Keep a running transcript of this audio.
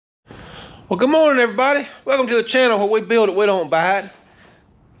Well, good morning, everybody. Welcome to the channel where we build it, we don't buy it.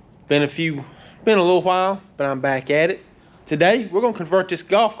 Been a little while, but I'm back at it. Today, we're gonna convert this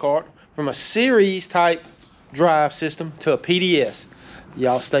golf cart from a series type drive system to a PDS.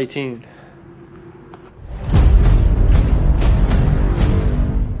 Y'all stay tuned.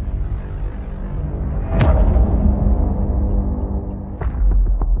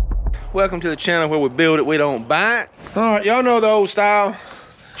 Welcome to the channel where we build it, we don't buy it. All right, y'all know the old style.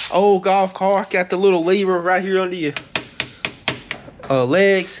 Old golf cart, got the little lever right here under your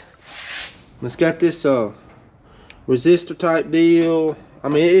legs. It's got this resistor type deal. I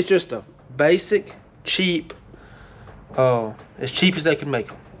mean, it's just a basic, cheap, as cheap as they can make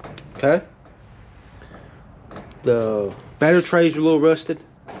them. Okay. The battery trays are a little rusted.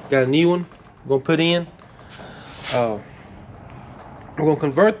 Got a new one I'm gonna put in. We're gonna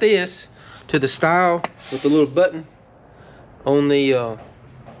convert this to the style with the little button on the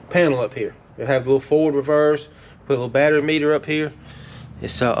panel up here. You'll have a little forward reverse, put a little battery meter up here.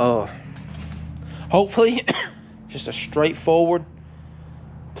 It's hopefully just a straightforward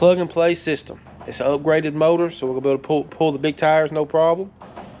plug and play system. It's an upgraded motor, so we're gonna be able to pull the big tires no problem.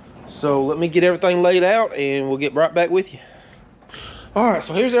 So let me get everything laid out and we'll get right back with you. All right,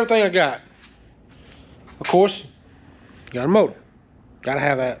 so here's everything I got. Of course, got a motor, gotta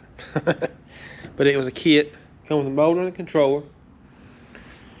have that. But it was a kit, come with a motor and a controller.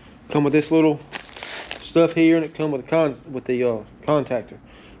 Come with this little stuff here, and it come with the contactor.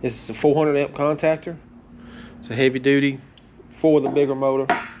 This is a 400 amp contactor. It's a heavy duty for the bigger motor.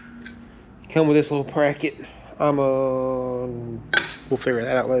 Come with this little bracket. We'll figure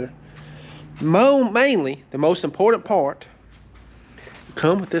that out later. Mainly, the most important part,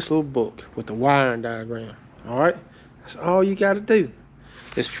 come with this little book with the wiring diagram. All right, that's all you got to do.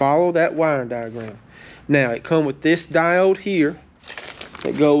 Just follow that wiring diagram. Now it come with this diode here.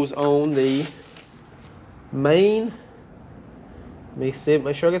 It goes on the main, make sure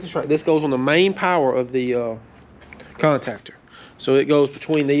I get this right. This goes on the main power of the contactor. So it goes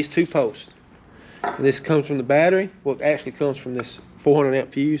between these two posts. And this comes from the battery. Well, it actually comes from this 400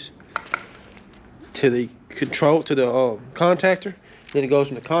 amp fuse to the contactor. Then it goes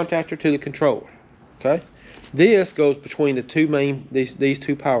from the contactor to the controller. Okay. This goes between the two these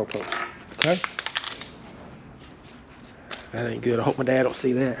two power posts. Okay. That ain't good. I hope my dad don't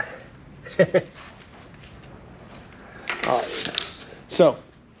see that. All right. So,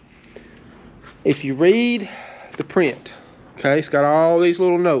 if you read the print, okay, it's got all these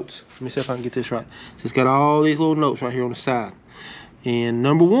little notes. Let me see if I can get this right. So it's got all these little notes right here on the side. And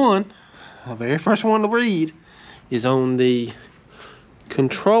number one, the very first one to read, is on the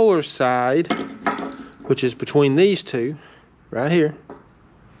controller side, which is between these two, right here.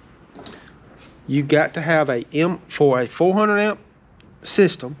 You got to have for a 400 amp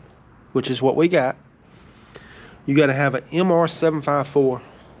system, which is what we got. You got to have an MR754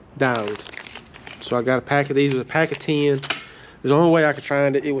 diode. So I got a pack of these with a pack of 10. There's the only way I could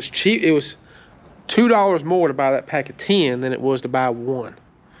find it. It was cheap. It was $2 more to buy that pack of 10 than it was to buy one.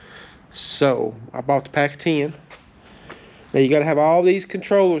 So I bought the pack of 10. Now you got to have all these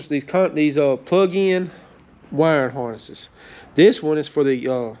controllers, these plug-in wiring harnesses. This one is for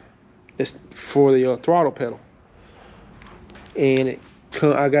the throttle pedal, and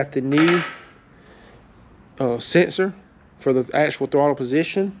I got the new sensor for the actual throttle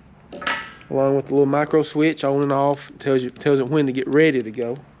position, along with the little micro switch on and off. Tells it when to get ready to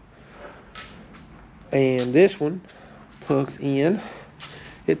go. And this one plugs in.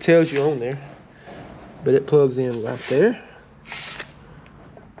 It tells you on there, but it plugs in right there.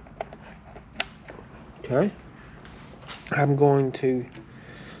 Okay. I'm going to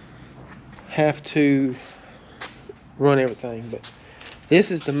have to run everything, but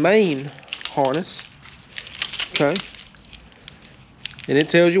this is the main harness. Okay. And it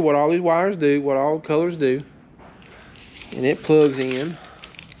tells you what all these wires do, what all the colors do. And it plugs in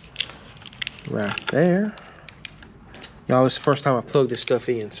right there. Y'all, this is the first time I plugged this stuff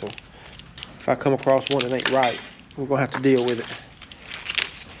in, so if I come across one that ain't right, we're gonna have to deal with it.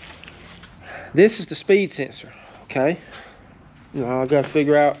 This is the speed sensor, okay? Now I gotta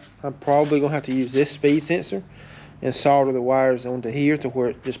figure out, I'm probably gonna have to use this speed sensor and solder the wires onto here to where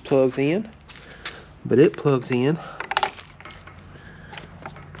it just plugs in. But it plugs in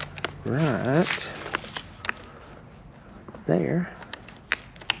right there.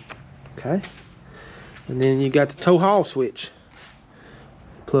 Okay. And then you got the tow haul switch.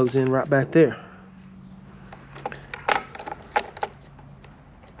 Plugs in right back there.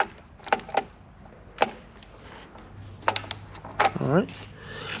 All right.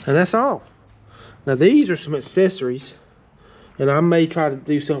 And that's all. Now these are some accessories And I may try to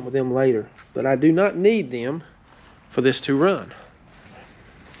do something with them later, but I do not need them for this to run.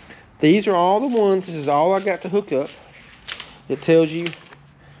 These are all the ones. This is all I got to hook up. It tells you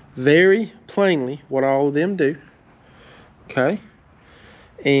very plainly what all of them do. Okay.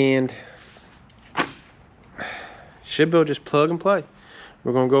 And should be able to just plug and play.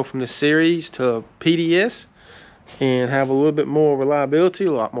 We're going to go from the series to PDS and have a little bit more reliability,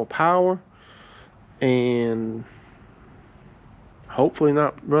 a lot more power, and hopefully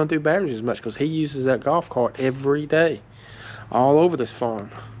not run through batteries as much, because he uses that golf cart every day all over this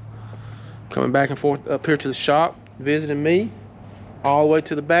farm, coming back and forth up here to the shop, visiting me, all the way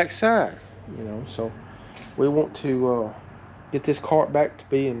to the back side, you know. So we want to get this cart back to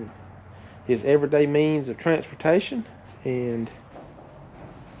being his everyday means of transportation and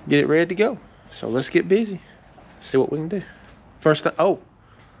get it ready to go. So let's get busy, see what we can do. First thing, oh,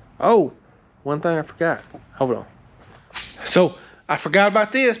 one thing I forgot. Hold on. So I forgot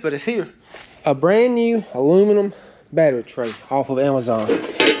about this, but it's here. A brand new aluminum battery tray off of Amazon.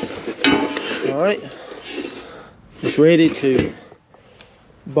 All right, it's ready to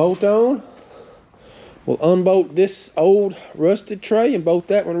bolt on. We'll unbolt this old rusted tray and bolt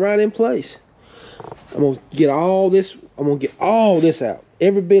that one right in place. I'm gonna get all this. I'm gonna get all this out.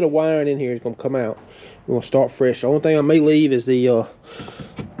 Every bit of wiring in here is gonna come out. We're gonna start fresh. The only thing I may leave is the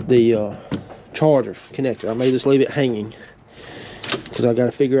charger connector. I may just leave it hanging because I got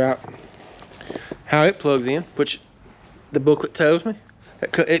to figure out how it plugs in, which the booklet tells me.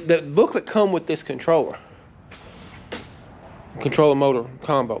 The booklet come with this controller motor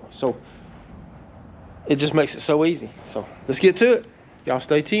combo, so it just makes it so easy. So let's get to it. Y'all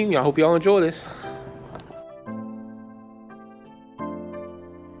stay tuned. I hope y'all enjoy this.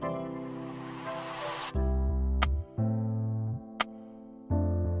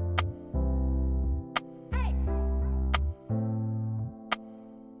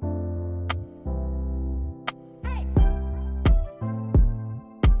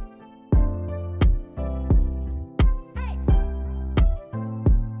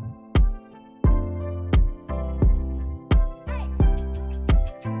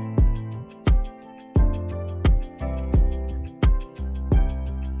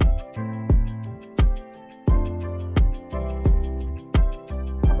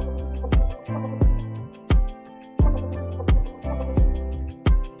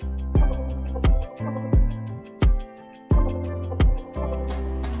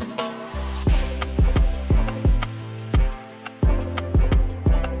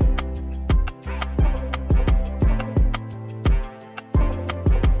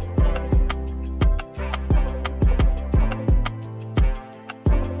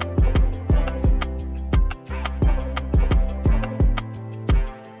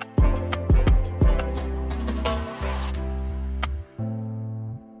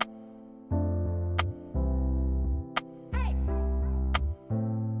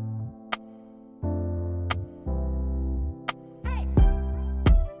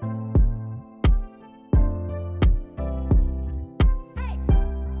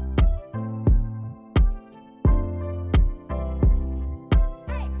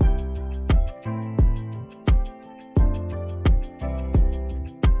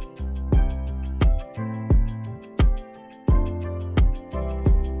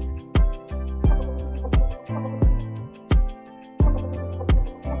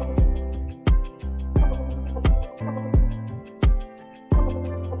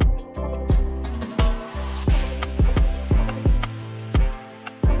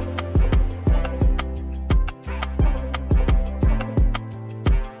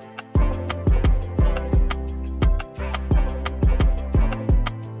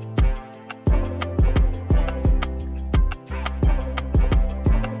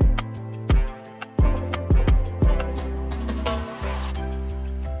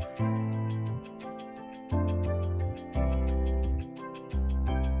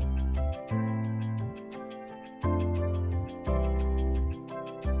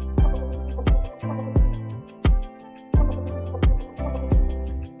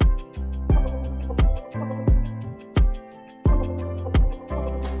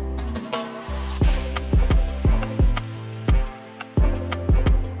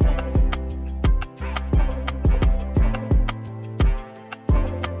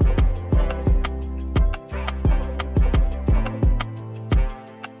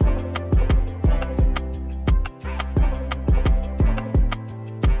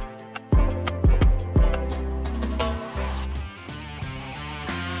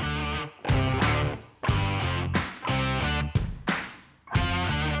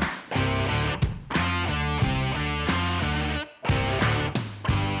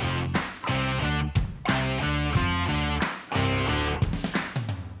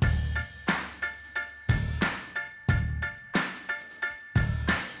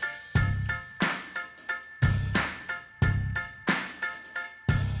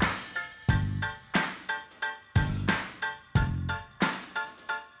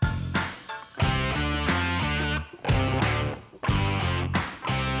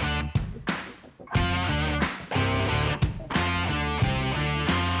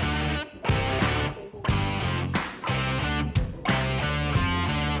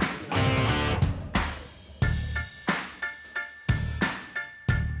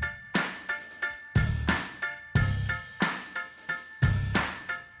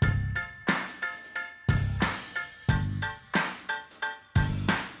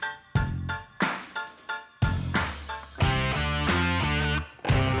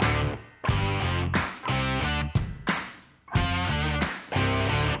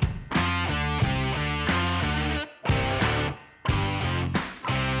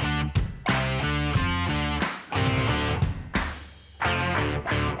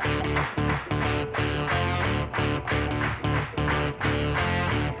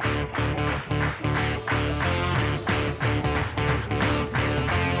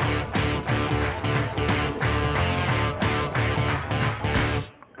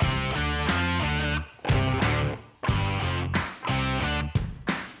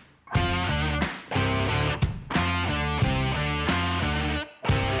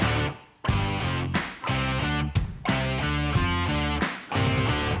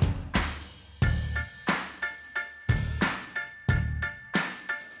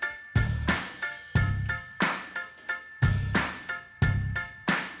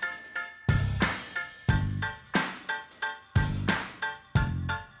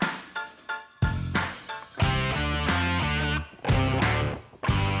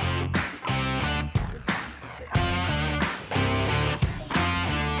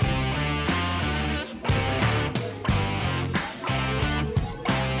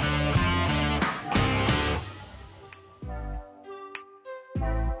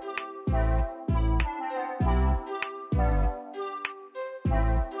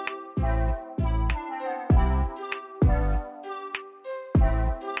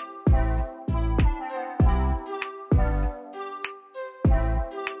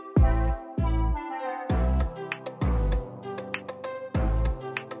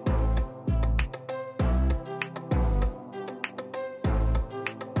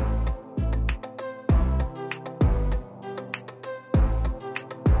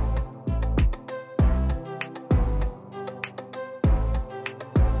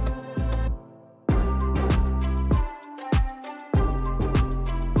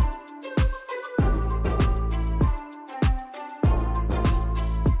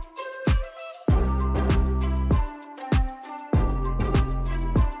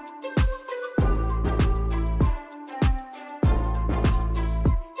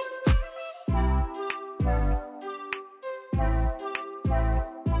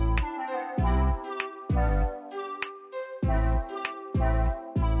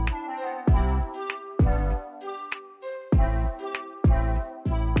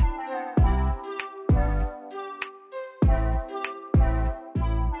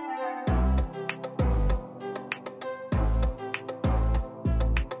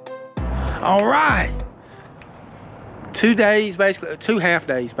 All right. 2 days, basically, 2 half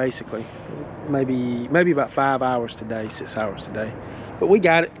days, basically. Maybe about 5 hours today, 6 hours today. But we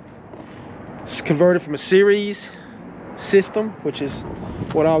got it. It's converted from a series system, which is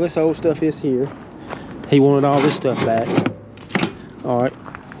what all this old stuff is here. He wanted all this stuff back. All right,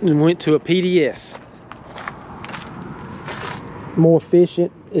 and went to a PDS. More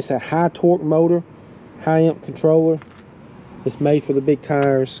efficient. It's a high torque motor, high amp controller. It's made for the big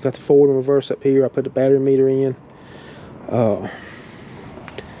tires. It's got the forward and reverse up here. I put the battery meter in. All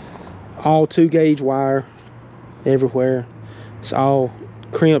 2-gauge wire everywhere. It's all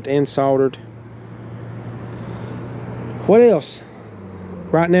crimped and soldered. What else?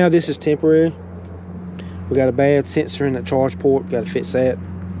 Right now this is temporary. We got a bad sensor in the charge port. Got to fix that.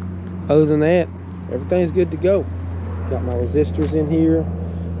 Other than that, everything's good to go. Got my resistors in here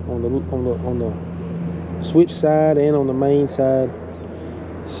on the switch side and on the main side.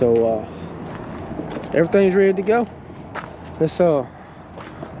 So everything's ready to go. Let's we're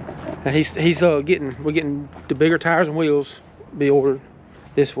getting the bigger tires and wheels be ordered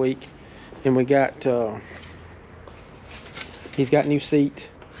this week, and we got he's got new seat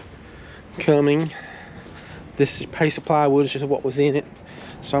coming. This is piece of plywood, is just what was in it,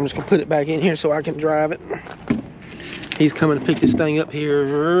 so I'm just gonna put it back in here so I can drive it. He's coming to pick this thing up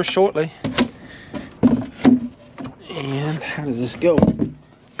here shortly. And how does this go?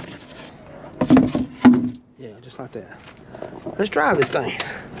 Yeah, just like that. Let's drive this thing.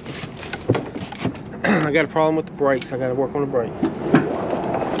 I got a problem with the brakes. I got to work on the brakes.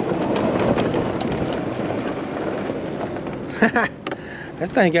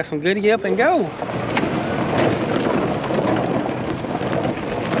 That thing got some good get up and go.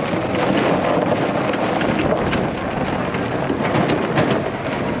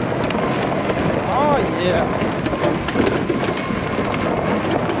 Oh yeah.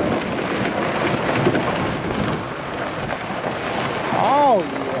 Oh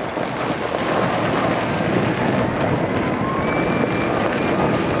yeah.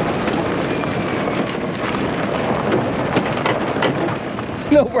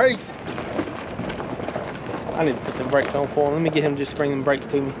 No brakes. I need to put the brakes on for him. Let me get him just to bring them brakes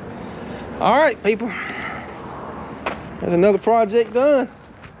to me. All right, people. There's another project done.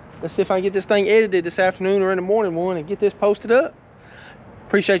 Let's see if I can get this thing edited this afternoon or in the morning one and get this posted up.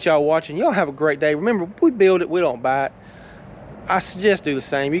 Appreciate y'all watching. Y'all have a great day. Remember, we build it, we don't buy it. I suggest do the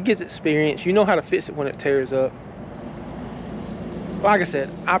same. You get the experience. You know how to fix it when it tears up. Like I said,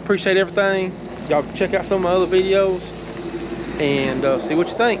 I appreciate everything. Y'all check out some of my other videos and see what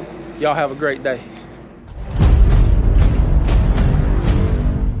you think. Y'all have a great day.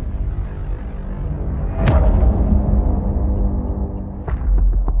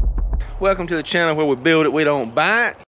 Welcome to the channel where we build it, we don't buy it.